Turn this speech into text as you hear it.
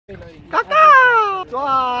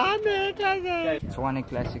Tswhane Classic. Tswhane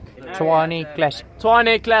Classic. Tswhane Classic.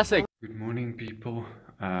 Tswhane Classic. Good morning, people.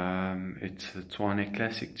 It's the Tswhane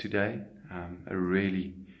Classic today. A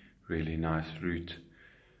really nice route.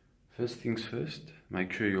 First things first,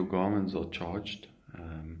 make sure your garments are charged.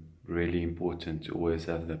 Really important to always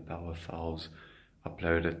have the power files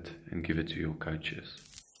uploaded and give it to your coaches.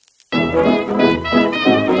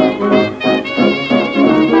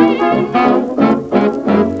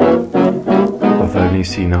 I've only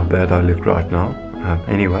seen how bad I look right now.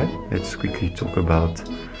 Anyway, let's quickly talk about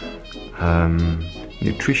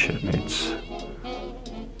nutrition. It's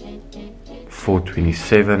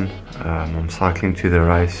 4:27. I'm cycling to the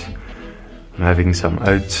race. I'm having some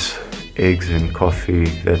oats, eggs and coffee.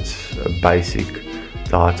 That's a basic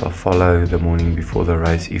diet I follow the morning before the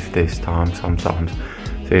race if there's time. Sometimes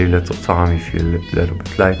very little time if you're a little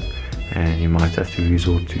bit late, and you might have to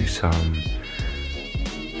resort to some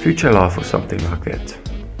Future Life or something like that.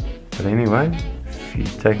 But anyway, if you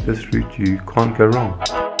take this route, you can't go wrong.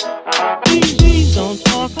 Please don't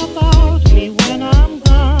talk about me when I'm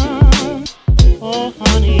gone. Oh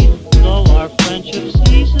honey, though our friendship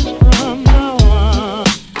ceases from now on.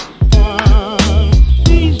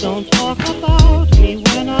 Please don't talk about me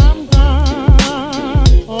when I'm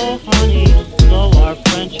gone. Oh honey, though our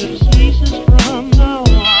friendship ceases from now on.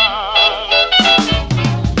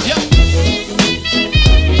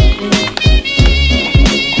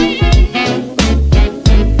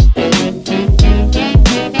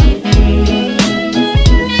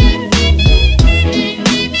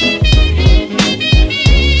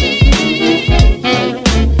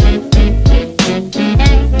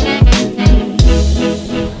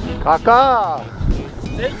 Kaka!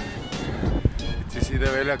 Did you see the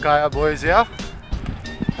Willie boys here?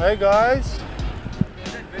 Hey guys!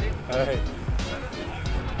 Hey!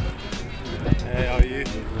 Hey, how are you?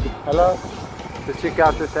 Hello! Let's check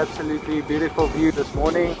out this absolutely beautiful view this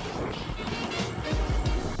morning.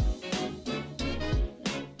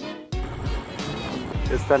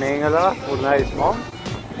 Is dan Engela? Fornij is man.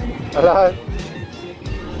 Hallo!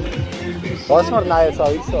 Wat is Fornij is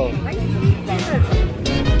al hier zo?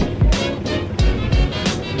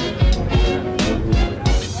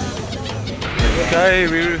 Okay,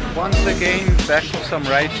 we're once again back for some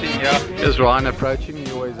racing here. Here's Ryan approaching,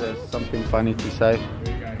 he always has something funny to say.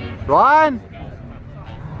 Ryan!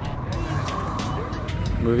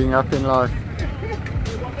 Moving up in life.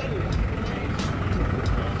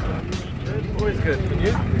 Always good. And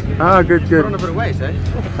you? Ah, good. You're on a bit of weight, eh?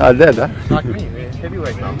 I did, huh? Like me, we're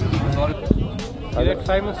heavyweight now. You look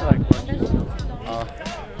famous like what?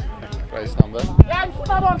 Race number. I'm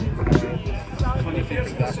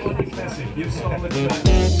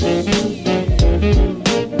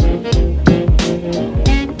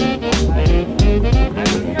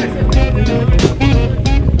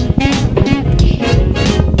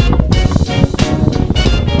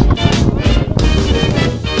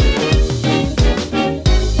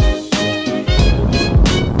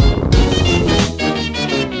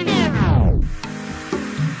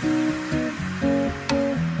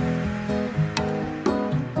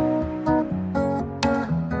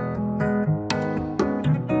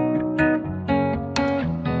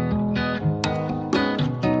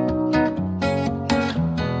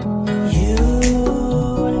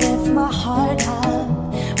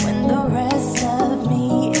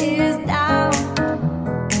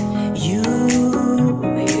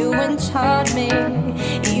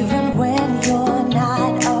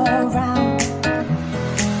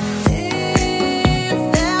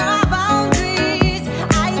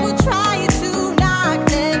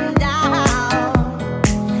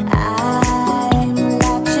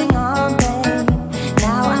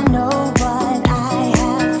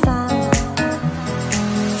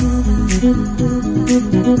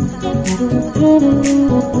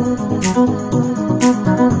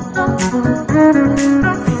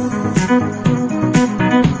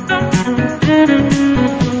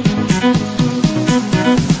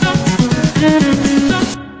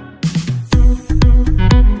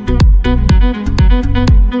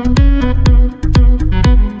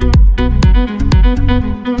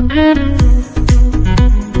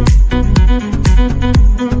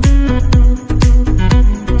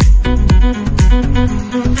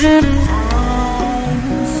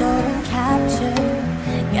so captured,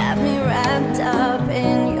 got me wrapped up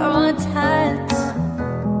in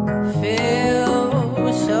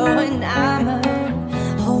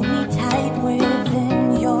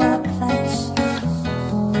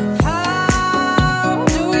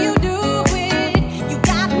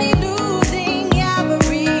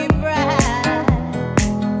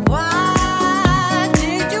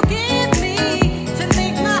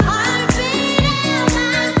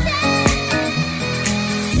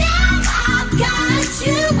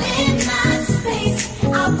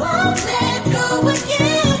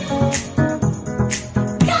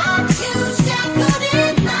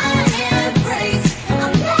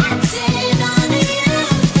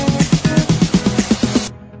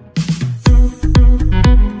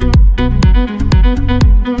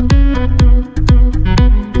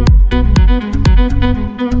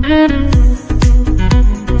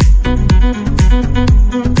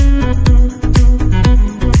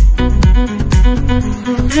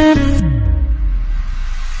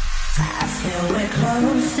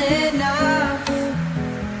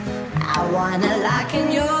wanna lock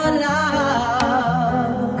in your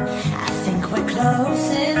love. I think we're close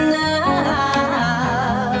enough.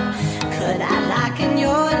 Could I lock in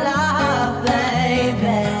your love,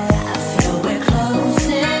 baby? I feel we're close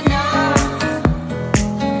enough.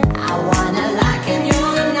 I wanna lock in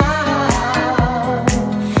your love.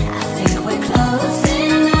 I think we're close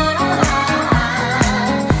enough.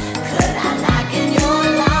 Could I lock in your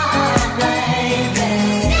love, baby?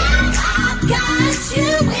 Now I've got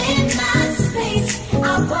you in my space. I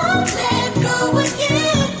won't let go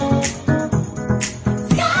again.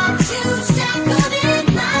 Got you shackled in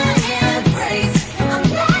my embrace. I'm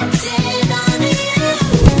latching onto you.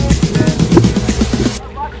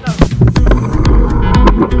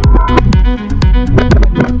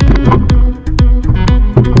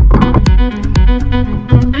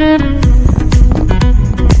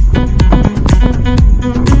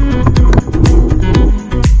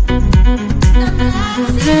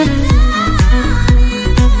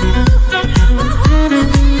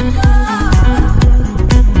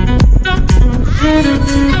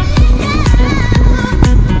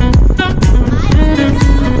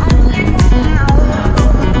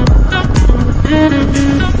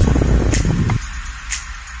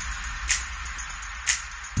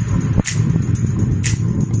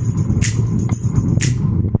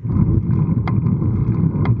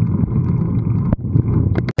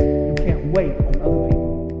 You can't wait on other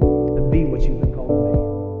people to be what you've been called to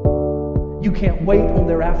be. You can't wait on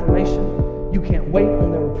their affirmation. You can't wait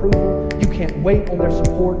on their approval. You can't wait on their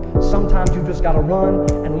support. Sometimes you've just got to run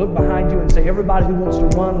and look behind you and say, everybody who wants to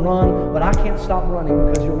run, run, but I can't stop running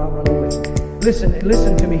because you're not running with me.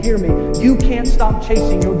 Listen to me, hear me. You can't stop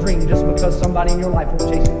chasing your dream just because somebody in your life won't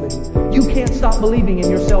chase it with you. You can't stop believing in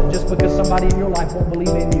yourself just because somebody in your life won't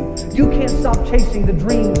believe in you. You can't stop chasing the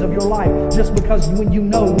dreams of your life just because when you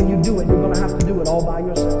know when you do it, you're going to have to do it all by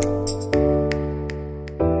yourself.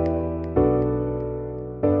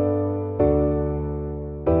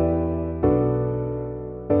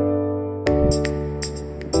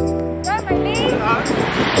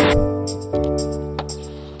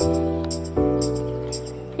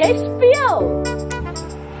 Jy speel.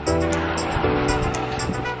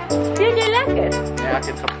 Speel jy lekker? Ja, ek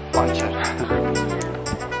het gepuncher.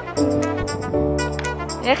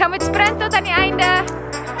 Jy gaan met sprint tot aan die einde.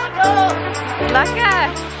 Lekker.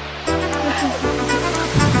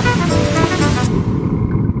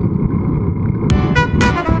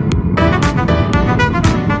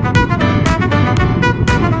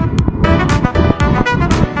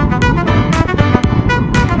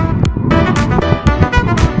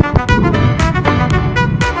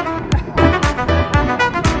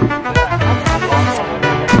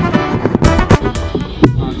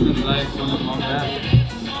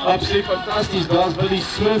 Absoluut fantasties, daar's Willie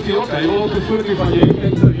Smit hier ook. Hy wil ook 'n foto van jou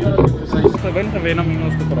neem. Gewen om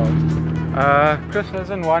Engels te praat. Chris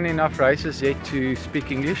hasn't won enough races yet to speak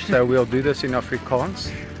English, so we'll do this in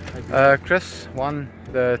Afrikaans. Chris won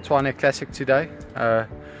the Tswhane Classic today.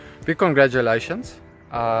 Big congratulations.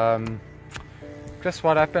 Chris,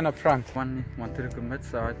 what happened up front? One wanted to commit,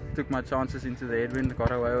 so I took my chances into the headwind,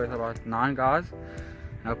 got away with about 9 guys.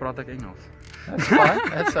 Now praat ek Engels. That's fine,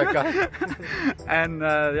 that's okay. And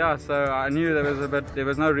yeah, so I knew there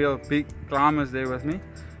was no real big climbers there with me.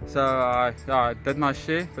 So I did my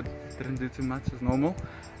share, but didn't do too much as normal.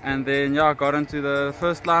 And then yeah, I got into the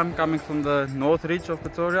first climb coming from the north reach of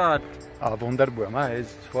Pretoria. Wonderboom,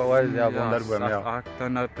 what was Wonderboom? I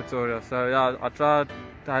don't know Pretoria. So yeah,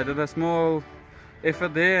 I did a small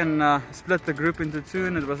effort there and split the group into 2,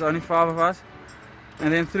 and it was only 5 of us.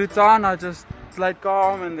 And then through time I just played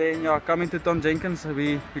calm, and then yeah, coming to Tom Jenkins,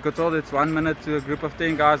 we got told it's 1 minute to a group of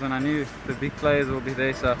 10 guys, and I knew the big players will be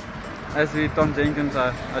there. So as we Tom Jenkins,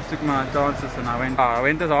 I took my chances and I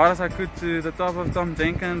went as hard as I could to the top of Tom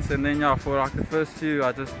Jenkins, and then yeah, for like the first few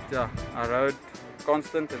I rode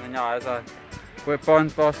constant, and then yeah, as I went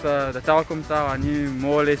past the Telkom tower, I knew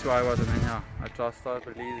more or less where I was, and then yeah, I just started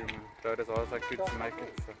releasing and rode as hard as I could to make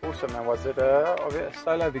it. So. Awesome, man. Was it a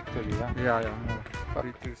solo victory? Yeah.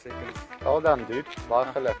 32 seconds. Well done, dude. Bye,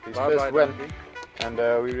 geluk. His first win. And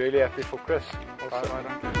we're really happy for Chris. Awesome.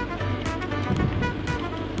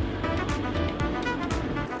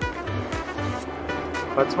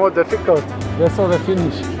 What's more difficult? That's all the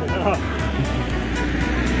finish.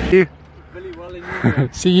 See you.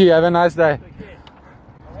 See you. Have a nice day.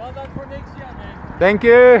 Well done for next year, man. Thank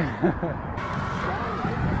you.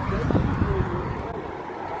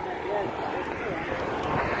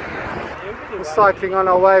 We're cycling on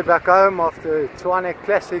our way back home after Tswhane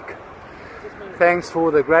Classic. Thanks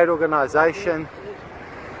for the great organisation.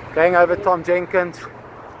 Going over Tom Jenkins,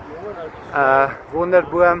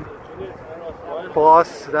 Wonderboom,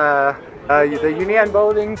 past the Union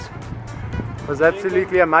buildings. It was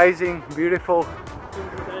absolutely amazing, beautiful,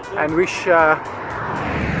 and wish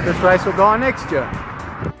this race will go on next year.